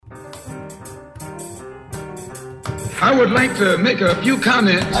I would like to make a few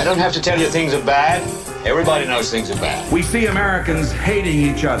comments. I don't have to tell you things are bad. Everybody knows things are bad. We see Americans hating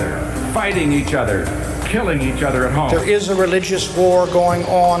each other, fighting each other, killing each other at home. There is a religious war going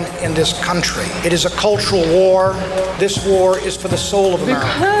on in this country. It is a cultural war. This war is for the soul of America.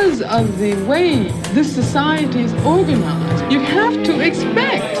 Because of the way this society is organized, you have to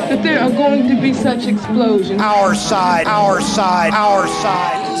expect that there are going to be such explosions. Our side, our side, our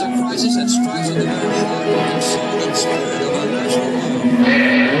side. It is a crisis that strikes at the very heart and soul and spirit of our nation.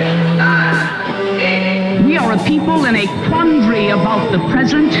 We are a people in a quandary about the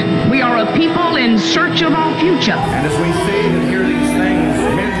present. We are a people in search of our future. And as we see and hear these things,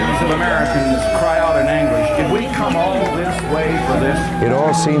 millions of Americans cry out in anguish, did we come all this way for this? It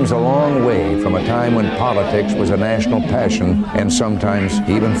all seems a long way from a time when politics was a national passion and sometimes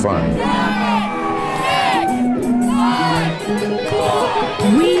even fun.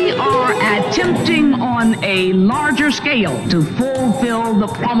 We are attempting on a larger scale to fulfill the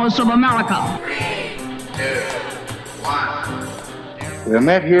promise of America. 3, 2, 1. We are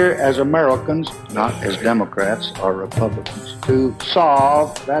met here as Americans, not as Democrats or Republicans, to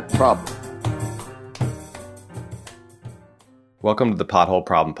solve that problem. Welcome to the Pothole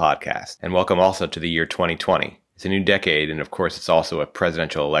Problem Podcast, and welcome also to the year 2020. It's a new decade, and of course, it's also a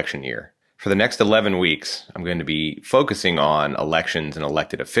presidential election year. For the next 11 weeks, I'm going to be focusing on elections and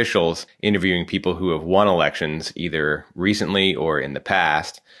elected officials, interviewing people who have won elections either recently or in the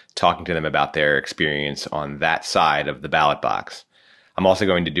past, talking to them about their experience on that side of the ballot box. I'm also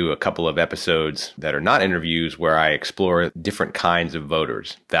going to do a couple of episodes that are not interviews where I explore different kinds of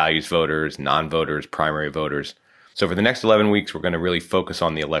voters, values voters, non-voters, primary voters. So for the next 11 weeks, we're going to really focus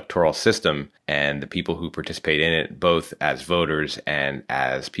on the electoral system and the people who participate in it, both as voters and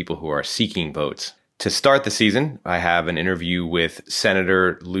as people who are seeking votes. To start the season, I have an interview with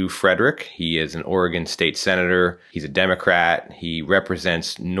Senator Lou Frederick. He is an Oregon state senator. He's a Democrat. He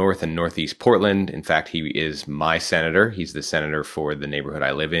represents North and Northeast Portland. In fact, he is my senator. He's the senator for the neighborhood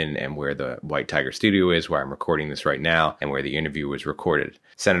I live in and where the White Tiger studio is, where I'm recording this right now, and where the interview was recorded.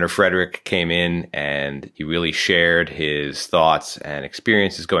 Senator Frederick came in and he really shared his thoughts and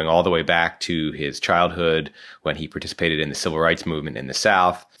experiences going all the way back to his childhood when he participated in the civil rights movement in the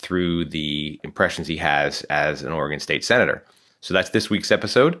South through the impressions he has as an Oregon state senator. So that's this week's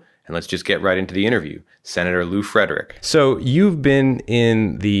episode, and let's just get right into the interview. Senator Lou Frederick. So you've been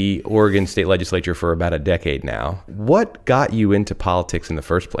in the Oregon state legislature for about a decade now. What got you into politics in the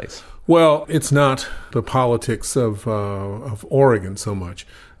first place? Well, it's not the politics of Oregon so much.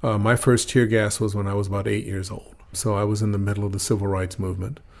 My first tear gas was when I was about 8 years old. So I was in the middle of the civil rights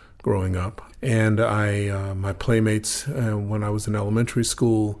movement growing up. And my playmates when I was in elementary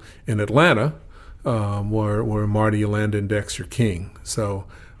school in Atlanta were Marty Yolanda and Dexter King. So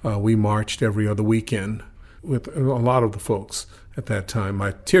we marched every other weekend with a lot of the folks at that time.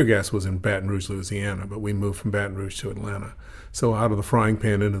 My tear gas was in Baton Rouge, Louisiana, but we moved from Baton Rouge to Atlanta. So out of the frying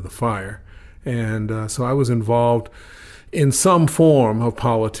pan into the fire. And so I was involved in some form of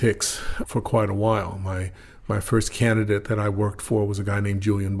politics for quite a while. My first candidate that I worked for was a guy named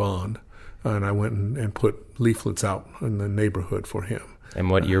Julian Bond, and I went and put leaflets out in the neighborhood for him. And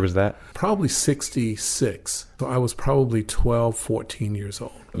what year was that? Probably 66. So I was probably 12, 14 years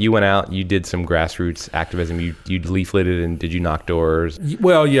old. You went out, you did some grassroots activism, you leafleted, and did you knock doors?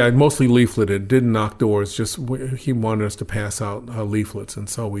 Well, yeah, mostly leafleted, didn't knock doors, just he wanted us to pass out leaflets, and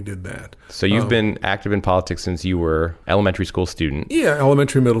so we did that. So you've been active in politics since you were elementary school student? Yeah,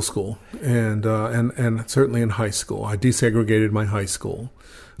 elementary, middle school, and certainly in high school. I desegregated my high school,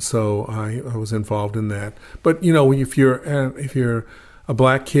 so I was involved in that. But, you know, if you're a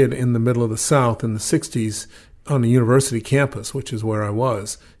black kid in the middle of the South in the 60s on the university campus, which is where I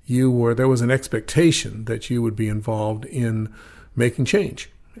was, there was an expectation that you would be involved in making change.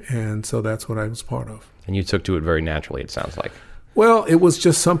 And so that's what I was part of. And you took to it very naturally, it sounds like. Well, it was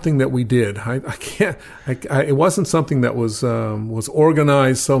just something that we did. It wasn't something that was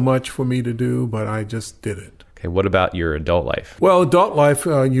organized so much for me to do, but I just did it. Okay, what about your adult life? Well, adult life,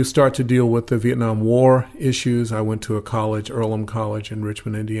 you start to deal with the Vietnam War issues. I went to a college, Earlham College in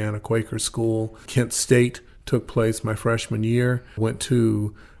Richmond, Indiana, Quaker school. Kent State took place my freshman year. Went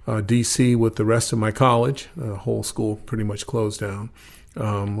to D.C. with the rest of my college. The whole school pretty much closed down.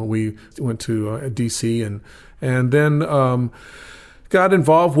 We went to D.C. and then got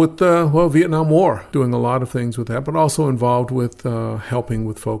involved with the Vietnam War, doing a lot of things with that, but also involved with helping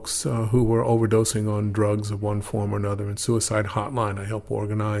with folks who were overdosing on drugs of one form or another, and Suicide Hotline I helped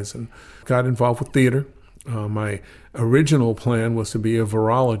organize, and got involved with theater My original plan was to be a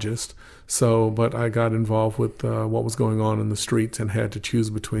virologist, but I got involved with what was going on in the streets and had to choose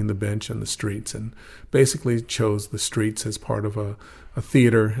between the bench and the streets, and basically chose the streets as part of a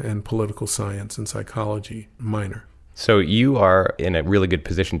theater and political science and psychology minor. So you are in a really good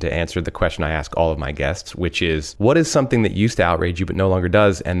position to answer the question I ask all of my guests, which is, what is something that used to outrage you but no longer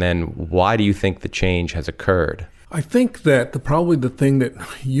does? And then why do you think the change has occurred? I think that probably the thing that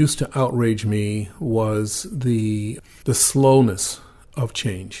used to outrage me was the slowness of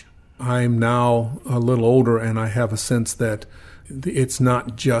change. I'm now a little older, and I have a sense that it's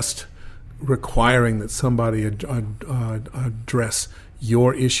not just requiring that somebody address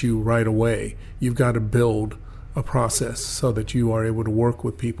your issue right away. You've got to build a process so that you are able to work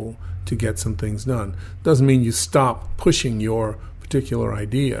with people to get some things done. Doesn't mean you stop pushing your particular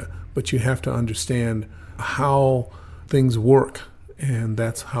idea, but you have to understand how things work, and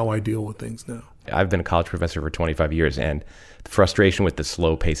that's how I deal with things now. I've been a college professor for 25 years, and the frustration with the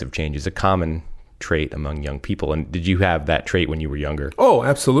slow pace of change is a common trait among young people. And did you have that trait when you were younger? Oh,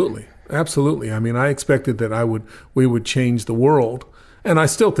 absolutely. Absolutely. I mean, I expected that we would change the world. And I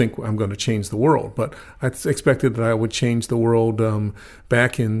still think I'm going to change the world, but I expected that I would change the world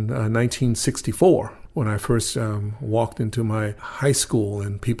back in 1964 when I first walked into my high school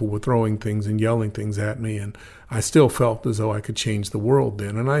and people were throwing things and yelling things at me. And I still felt as though I could change the world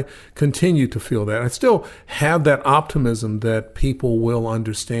then. And I continue to feel that. I still have that optimism that people will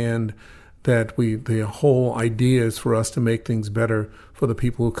understand that the whole idea is for us to make things better for the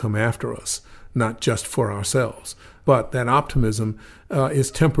people who come after us, not just for ourselves. But that optimism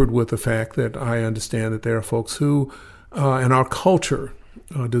is tempered with the fact that I understand that there are folks who, and our culture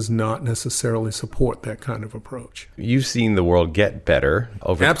does not necessarily support that kind of approach. You've seen the world get better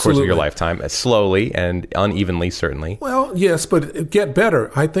over the course of your lifetime, slowly and unevenly, certainly. Well, yes, but get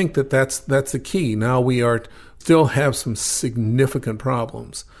better. I think that's the key. Now we still have some significant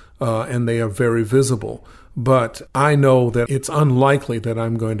problems, and they are very visible. But I know that it's unlikely that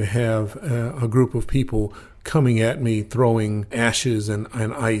I'm going to have a group of people coming at me throwing ashes and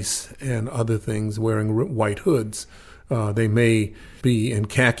ice and other things wearing white hoods. They may be in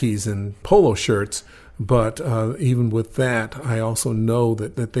khakis and polo shirts, but even with that, I also know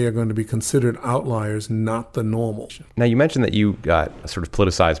that they are going to be considered outliers, not the normal. Now, you mentioned that you got sort of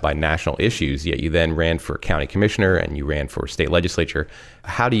politicized by national issues, yet you then ran for county commissioner and you ran for state legislature.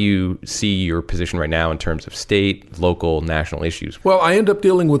 How do you see your position right now in terms of state, local, national issues? Well, I end up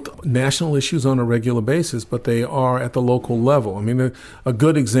dealing with national issues on a regular basis, but they are at the local level. I mean, a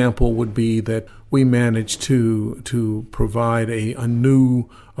good example would be that we managed to provide a new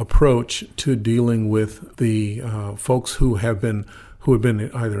approach to dealing with the folks who have been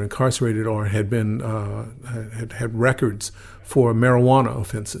either incarcerated or had records for marijuana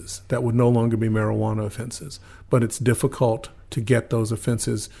offenses that would no longer be marijuana offenses. But it's difficult to get those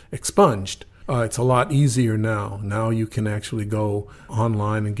offenses expunged. It's a lot easier now. Now you can actually go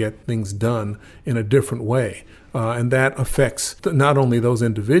online and get things done in a different way. And that affects not only those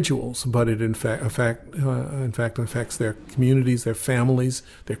individuals, but it in fact affects their communities, their families,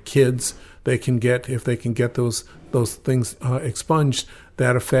 their kids. If they can get those things expunged,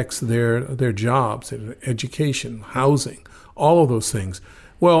 that affects their jobs, their education, housing, all of those things.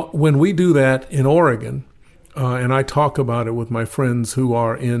 Well, when we do that in Oregon, and I talk about it with my friends who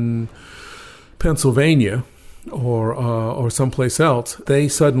are in Pennsylvania or someplace else, they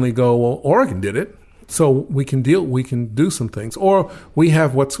suddenly go, well, Oregon did it, so we can do some things. Or we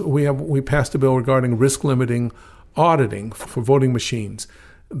passed a bill regarding risk limiting auditing for voting machines.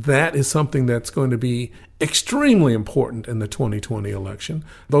 That is something that's going to be extremely important in the 2020 election.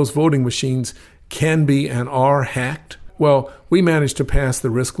 Those voting machines can be and are hacked. Well, we managed to pass the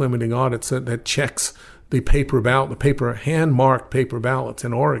risk limiting audits that checks the hand-marked paper ballots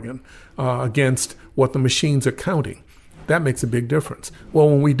in Oregon against what the machines are counting. That makes a big difference. Well,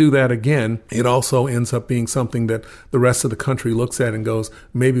 when we do that again, it also ends up being something that the rest of the country looks at and goes,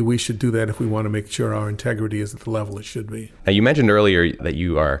 maybe we should do that if we want to make sure our integrity is at the level it should be. Now, you mentioned earlier that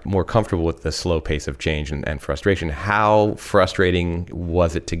you are more comfortable with the slow pace of change and frustration. How frustrating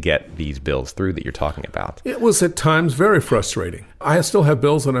was it to get these bills through that you're talking about? It was at times very frustrating. I still have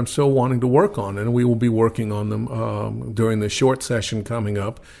bills that I'm still wanting to work on, and we will be working on them during the short session coming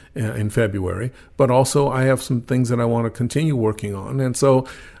up in February. But also I have some things that I want to continue working on, and so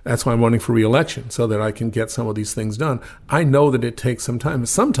that's why I'm running for re-election, so that I can get some of these things done. I know that it takes some time.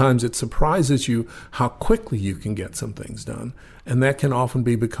 Sometimes it surprises you how quickly you can get some things done. And that can often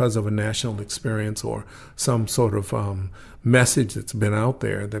be because of a national experience or some sort of message that's been out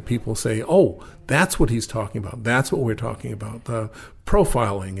there that people say, oh, that's what he's talking about. That's what we're talking about.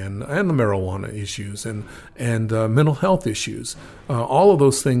 Profiling and the marijuana issues and mental health issues. All of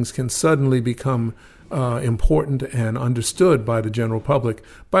those things can suddenly become important and understood by the general public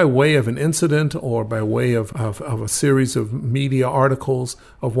by way of an incident or by way of a series of media articles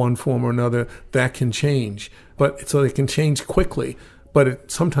of one form or another. That can change. But so it can change quickly.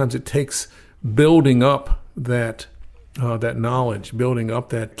 But sometimes it takes building up that knowledge, building up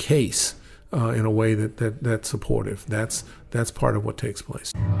that case in a way that's supportive. That's part of what takes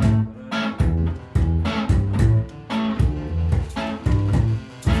place.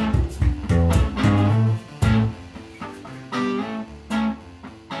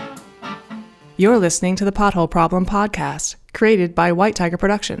 You're listening to the Pothole Problem podcast, created by White Tiger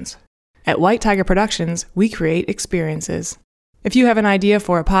Productions. At White Tiger Productions, we create experiences. If you have an idea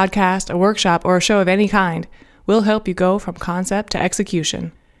for a podcast, a workshop, or a show of any kind, we'll help you go from concept to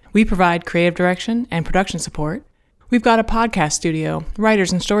execution. We provide creative direction and production support. We've got a podcast studio,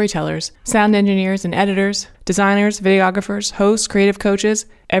 writers and storytellers, sound engineers and editors, designers, videographers, hosts, creative coaches,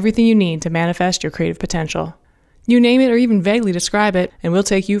 everything you need to manifest your creative potential. You name it or even vaguely describe it, and we'll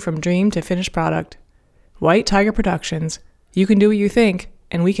take you from dream to finished product. White Tiger Productions. You can do what you think,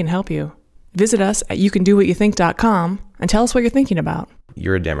 and we can help you. Visit us at youcandowhatyoutthink.com and tell us what you're thinking about.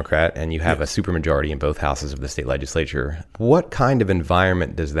 You're a Democrat, and you have a supermajority in both houses of the state legislature. What kind of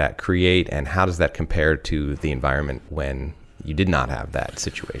environment does that create, and how does that compare to the environment when you did not have that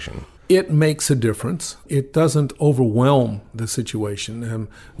situation? It makes a difference. It doesn't overwhelm the situation.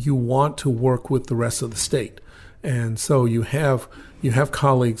 You want to work with the rest of the state. And so you have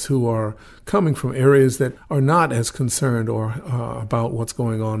colleagues who are coming from areas that are not as concerned or about what's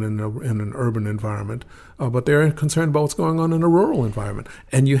going on in an urban environment, but they're concerned about what's going on in a rural environment.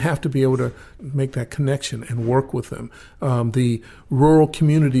 And you have to be able to make that connection and work with them. The rural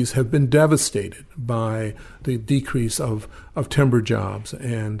communities have been devastated by the decrease of timber jobs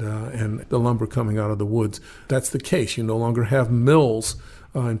and the lumber coming out of the woods. That's the case. You no longer have mills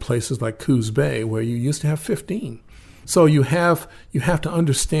in places like Coos Bay, where you used to have 15. So you have to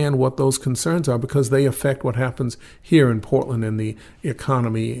understand what those concerns are, because they affect what happens here in Portland and the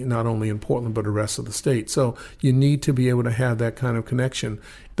economy, not only in Portland, but the rest of the state. So you need to be able to have that kind of connection.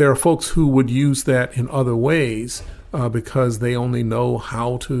 There are folks who would use that in other ways because they only know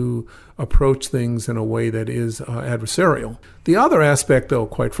how to approach things in a way that is adversarial. The other aspect, though,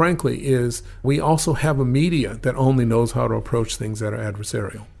 quite frankly, is we also have a media that only knows how to approach things that are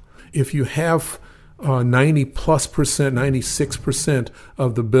adversarial. If you have 96%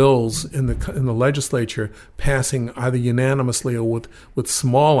 of the bills in the legislature passing either unanimously or with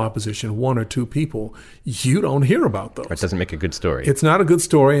small opposition, one or two people, you don't hear about those. It doesn't make a good story. It's not a good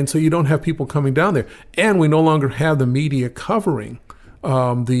story, and so you don't have people coming down there. And we no longer have the media covering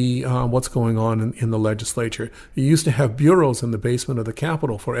what's going on in the legislature. You used to have bureaus in the basement of the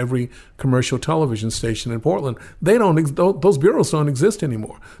Capitol for every commercial television station in Portland. Those bureaus don't exist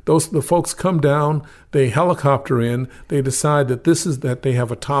anymore. The folks come down, they helicopter in, they decide that they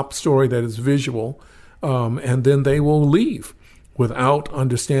have a top story that is visual, and then they will leave without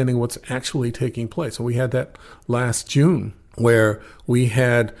understanding what's actually taking place. So we had that last June where we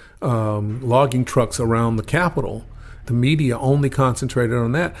had logging trucks around the Capitol. The media only concentrated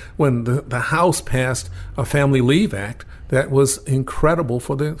on that. When the House passed a Family Leave Act, that was incredible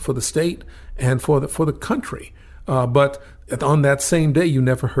for the state and for the country. But on that same day, you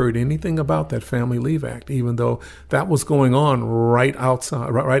never heard anything about that Family Leave Act, even though that was going on right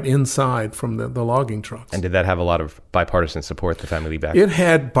outside, right inside from the logging trucks. And did that have a lot of bipartisan support, the Family Leave Act? It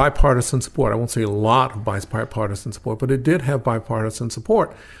had bipartisan support. I won't say a lot of bipartisan support, but it did have bipartisan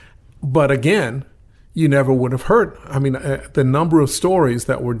support. But again, you never would have heard. I mean, the number of stories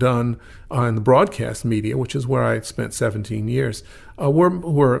that were done in the broadcast media, which is where I spent 17 years,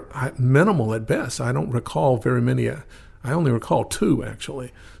 were minimal at best. I don't recall very many. I only recall 2,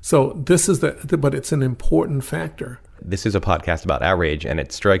 actually. So this is but it's an important factor. This is a podcast about outrage, and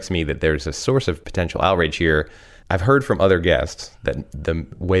it strikes me that there's a source of potential outrage here. I've heard from other guests that the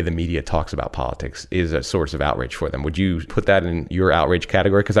way the media talks about politics is a source of outrage for them. Would you put that in your outrage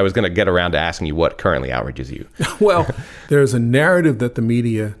category? Because I was going to get around to asking you what currently outrages you. Well, there's a narrative that the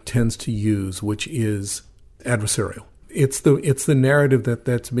media tends to use, which is adversarial. It's the narrative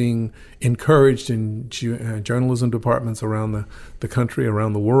that's being encouraged in journalism departments around the country,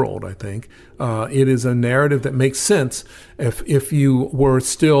 around the world, I think. It is a narrative that makes sense if you were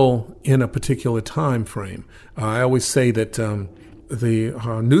still in a particular time frame. I always say that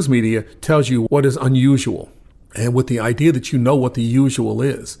the news media tells you what is unusual. and with the idea that you know what the usual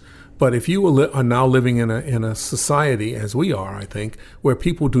is. But if you are now living in a society, as we are, I think, where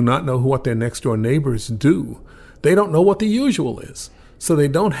people do not know what their next door neighbors do, they don't know what the usual is. So they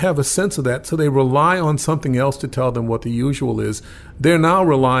don't have a sense of that. So they rely on something else to tell them what the usual is. They're now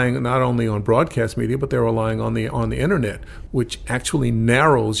relying not only on broadcast media, but they're relying on the internet, which actually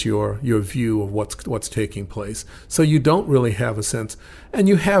narrows your view of what's taking place. So you don't really have a sense. And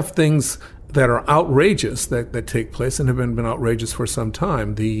you have things that are outrageous that take place and have been outrageous for some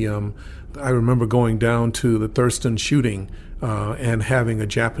time. I remember going down to the Thurston shooting and having a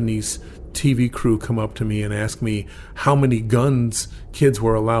Japanese TV crew come up to me and ask me how many guns kids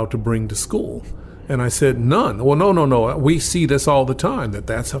were allowed to bring to school. And I said, none. Well, no. We see this all the time.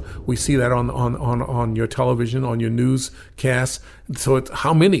 That's how we see that on your television, on your newscasts. So it's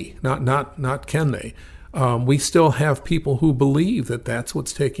how many? Not can they? We still have people who believe that that's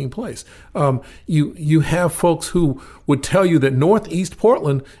what's taking place. You have folks who would tell you that Northeast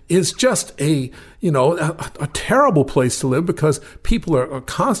Portland is just a terrible place to live because people are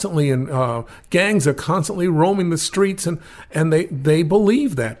constantly gangs are constantly roaming the streets, and they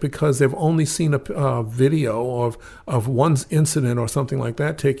believe that because they've only seen a video of one incident or something like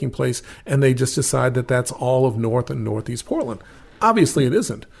that taking place, and they just decide that that's all of North and Northeast Portland. Obviously, it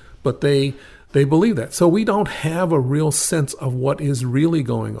isn't, but they believe that. So we don't have a real sense of what is really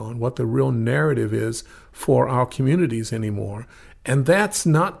going on, what the real narrative is for our communities anymore. And that's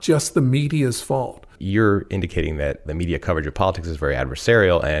not just the media's fault. You're indicating that the media coverage of politics is very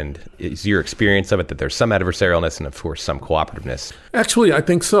adversarial, and is your experience of it that there's some adversarialness and, of course, some cooperativeness? Actually, I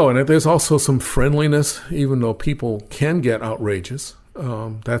think so. And there's also some friendliness, even though people can get outrageous.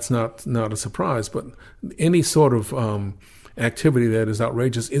 That's not a surprise. But any sort of activity that is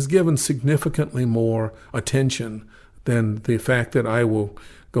outrageous is given significantly more attention than the fact that I will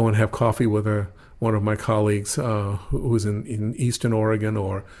go and have coffee with one of my colleagues who's in Eastern Oregon,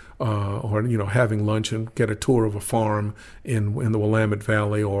 or having lunch and get a tour of a farm in the Willamette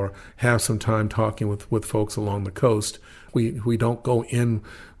Valley, or have some time talking with folks along the coast. We don't go in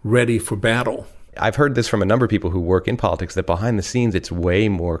ready for battle. I've heard this from a number of people who work in politics, that behind the scenes it's way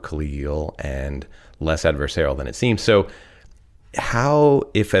more collegial and less adversarial than it seems. So how,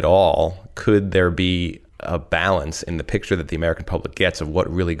 if at all, could there be a balance in the picture that the American public gets of what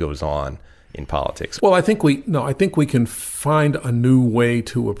really goes on in politics? Well, I think we can find a new way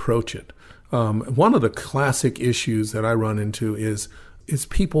to approach it. One of the classic issues that I run into is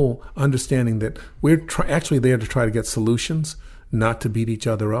people understanding that we're actually there to try to get solutions, not to beat each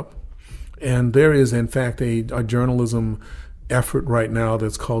other up. And there is, in fact, a journalism effort right now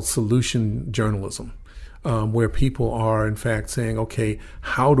that's called solution journalism. Where people are, in fact, saying, okay,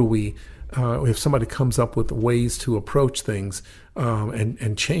 how do we, if somebody comes up with ways to approach things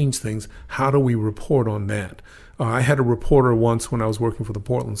and change things, how do we report on that? I had a reporter once when I was working for the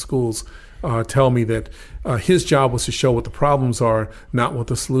Portland schools tell me that his job was to show what the problems are, not what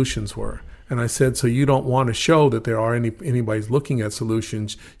the solutions were. And I said, so you don't want to show that there are anybody's looking at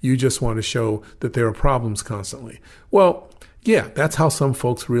solutions, you just want to show that there are problems constantly. Well, yeah, that's how some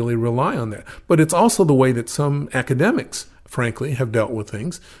folks really rely on that. But it's also the way that some academics, frankly, have dealt with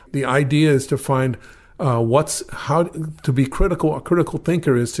things. The idea is to find how to be critical. A critical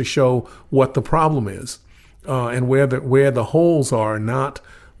thinker is to show what the problem is and where the holes are, not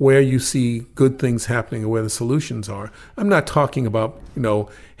where you see good things happening and where the solutions are. I'm not talking about,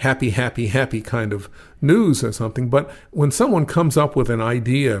 happy kind of news or something, but when someone comes up with an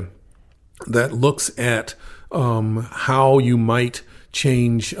idea that looks at how you might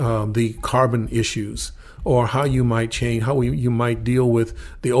change the carbon issues, or how you might deal with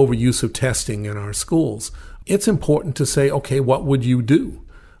the overuse of testing in our schools. It's important to say, okay, what would you do?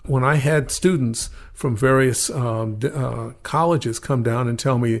 When I had students from various colleges come down and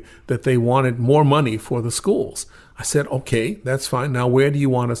tell me that they wanted more money for the schools, I said, okay, that's fine. Now, where do you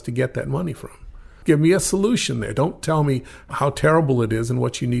want us to get that money from? Give me a solution there. Don't tell me how terrible it is and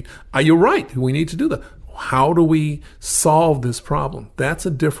what you need. You're right. We need to do that. How do we solve this problem? That's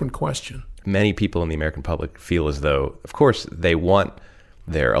a different question. Many people in the American public feel as though, of course, they want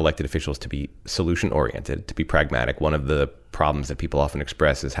their elected officials to be solution-oriented, to be pragmatic. One of the problems that people often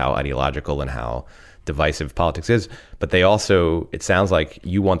express is how ideological and how divisive politics is. But they also, it sounds like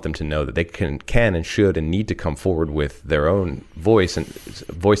you want them to know that they can and should and need to come forward with their own voice and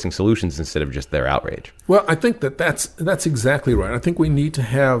voicing solutions instead of just their outrage. Well, I think that's exactly right. I think we need to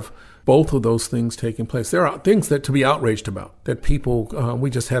have both of those things taking place. There are things that to be outraged about, that people, we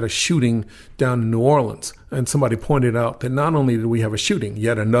just had a shooting down in New Orleans, and somebody pointed out that not only did we have a shooting,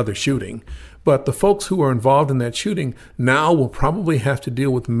 yet another shooting, but the folks who are involved in that shooting now will probably have to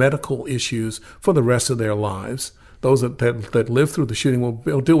deal with medical issues for the rest of their lives. Those that live through the shooting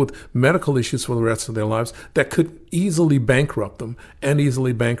will deal with medical issues for the rest of their lives that could easily bankrupt them and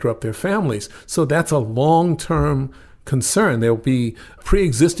easily bankrupt their families. So that's a long-term concern. There'll be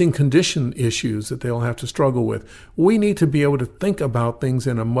pre-existing condition issues that they'll have to struggle with. We need to be able to think about things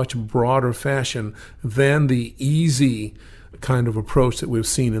in a much broader fashion than the easy kind of approach that we've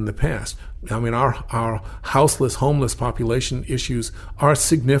seen in the past. I mean, our houseless, homeless population issues are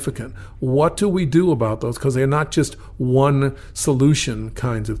significant. What do we do about those? Because they're not just one solution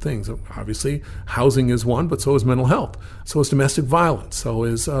kinds of things. Obviously, housing is one, but so is mental health. So is domestic violence. So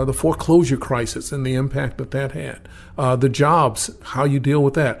is the foreclosure crisis and the impact that had. The jobs, how you deal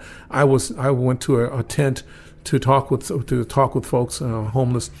with that. I went to a tent to talk with folks,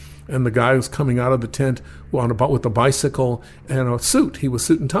 homeless. And the guy was coming out of the tent with a bicycle and a suit. He was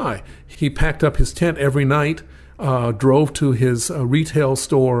suit and tie. He packed up his tent every night, drove to his retail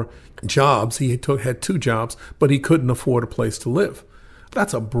store jobs. He had 2 jobs, but he couldn't afford a place to live.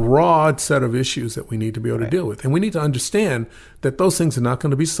 That's a broad set of issues that we need to be able to deal with. And we need to understand that those things are not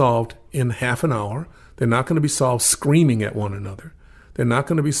going to be solved in half an hour. They're not going to be solved screaming at one another. They're not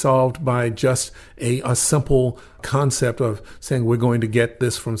going to be solved by just a simple concept of saying we're going to get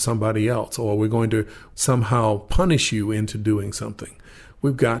this from somebody else or we're going to somehow punish you into doing something.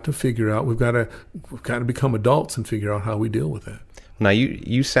 We've got to figure out, we've got to become adults and figure out how we deal with that. Now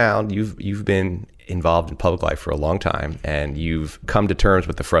you've been involved in public life for a long time, and you've come to terms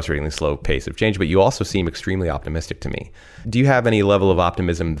with the frustratingly slow pace of change, but you also seem extremely optimistic to me. Do you have any level of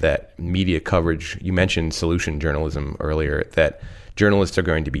optimism that media coverage, you mentioned solution journalism earlier, that journalists are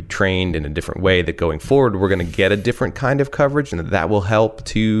going to be trained in a different way, that going forward we're going to get a different kind of coverage and that will help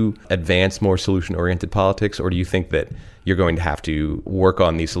to advance more solution-oriented politics? Or do you think that you're going to have to work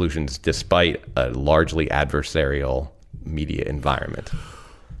on these solutions despite a largely adversarial media environment?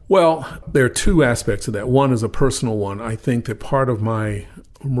 Well, there are 2 aspects of that. One is a personal one. I think that part of my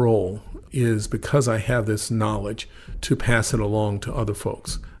role is, because I have this knowledge, to pass it along to other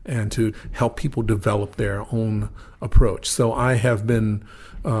folks and to help people develop their own approach. So I have been,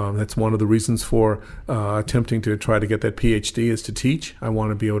 that's one of the reasons for attempting to try to get that PhD, is to teach. I want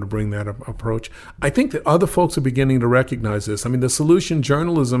to be able to bring that approach. I think that other folks are beginning to recognize this. I mean, the solution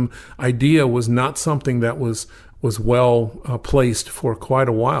journalism idea was not something that was well placed for quite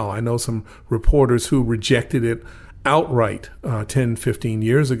a while. I know some reporters who rejected it outright 10, 15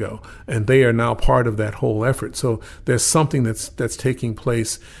 years ago, and they are now part of that whole effort. So there's something that's taking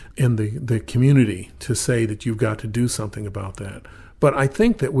place in the community to say that you've got to do something about that. But I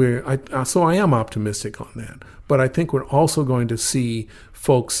think that so I am optimistic on that. But I think we're also going to see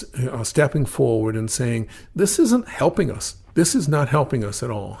folks stepping forward and saying, this isn't helping us. This is not helping us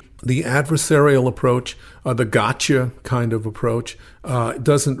at all. The adversarial approach, the gotcha kind of approach,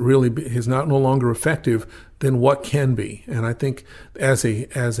 is no longer effective than what can be. And I think as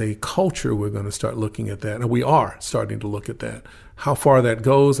a culture, we're going to start looking at that. And we are starting to look at that. How far that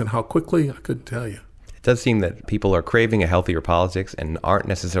goes and how quickly, I couldn't tell you. It does seem that people are craving a healthier politics and aren't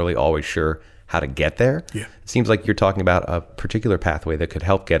necessarily always sure how to get there. Yeah. It seems like you're talking about a particular pathway that could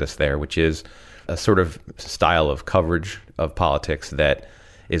help get us there, which is a sort of style of coverage of politics that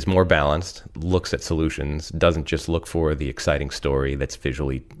is more balanced, looks at solutions, doesn't just look for the exciting story that's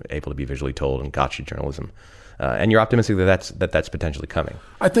able to be visually told, and gotcha journalism. And you're optimistic that that's potentially coming.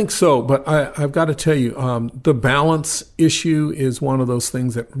 I think so, but I've got to tell you, the balance issue is one of those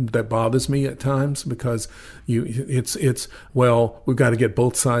things that bothers me at times, because we've got to get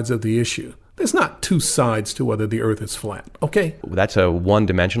both sides of the issue. There's not 2 sides to whether the earth is flat, okay? That's a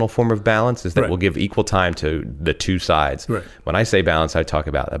one-dimensional form of balance, is that we'll give equal time to the 2 sides. Right. When I say balance, I talk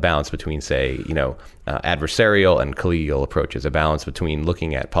about a balance between, say, adversarial and collegial approaches, a balance between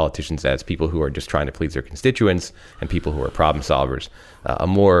looking at politicians as people who are just trying to please their constituents and people who are problem solvers, a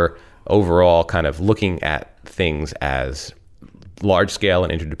more overall kind of looking at things as large scale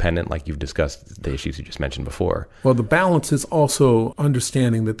and interdependent, like you've discussed the issues you just mentioned before. Well, the balance is also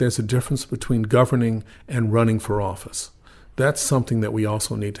understanding that there's a difference between governing and running for office. That's something that we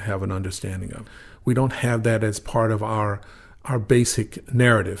also need to have an understanding of. We don't have that as part of our basic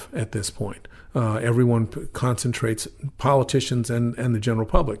narrative at this point. Everyone concentrates, politicians and the general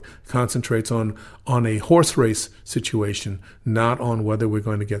public concentrates on a horse race situation, not on whether we're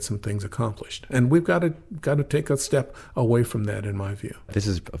going to get some things accomplished. And we've got to take a step away from that, in my view. This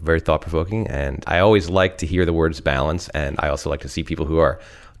is very thought-provoking, and I always like to hear the words balance, and I also like to see people who are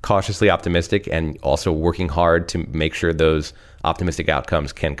cautiously optimistic and also working hard to make sure those optimistic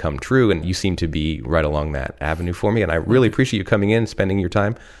outcomes can come true. And you seem to be right along that avenue for me. And I really appreciate you coming in, spending your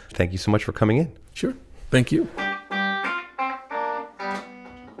time. Thank you so much for coming in. Sure. Thank you.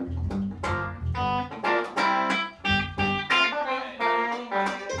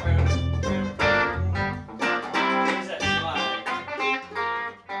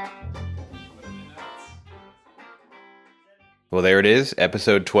 Well, there it is,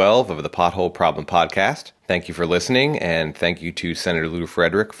 episode 12 of the Pothole Problem Podcast. Thank you for listening, and thank you to Senator Lou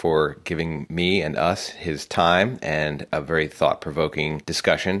Frederick for giving me and us his time and a very thought-provoking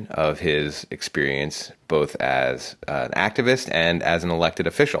discussion of his experience both as an activist and as an elected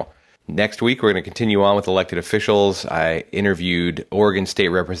official. Next week, we're going to continue on with elected officials. I interviewed Oregon State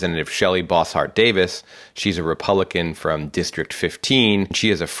Representative Shelley Bosshart Davis. She's a Republican from District 15. She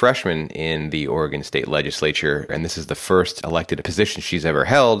is a freshman in the Oregon State Legislature, and this is the first elected position she's ever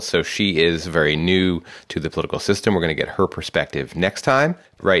held, so she is very new to the political system. We're going to get her perspective next time.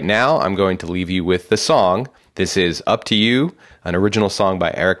 Right now, I'm going to leave you with the song. This is Up to You, an original song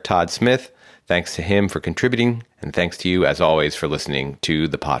by Eric Todd Smith. Thanks to him for contributing, and thanks to you, as always, for listening to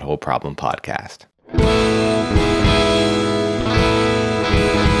the Pothole Problem Podcast.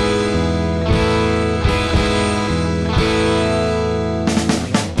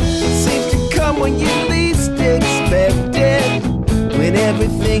 It seems to come when you least expect it, when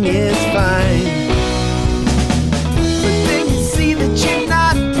everything is fine. But then you see that you're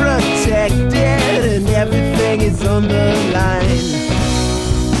not protected, and everything is on the line.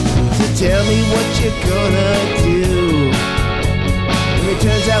 Tell me what you're gonna do when it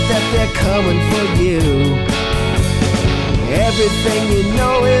turns out that they're coming for you. Everything you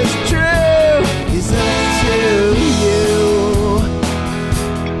know is true is up to you.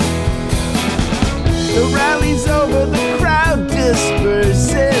 The rally's over, the crowd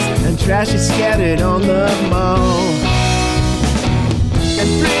disperses, and trash is scattered on the mall. And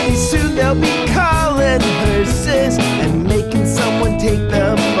pretty soon they'll be calling hearses and making someone take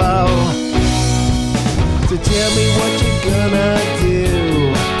the fall. So tell me what you're gonna do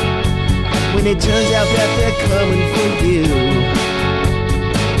when it turns out that they're coming for you.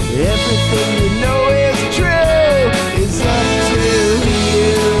 Everything you know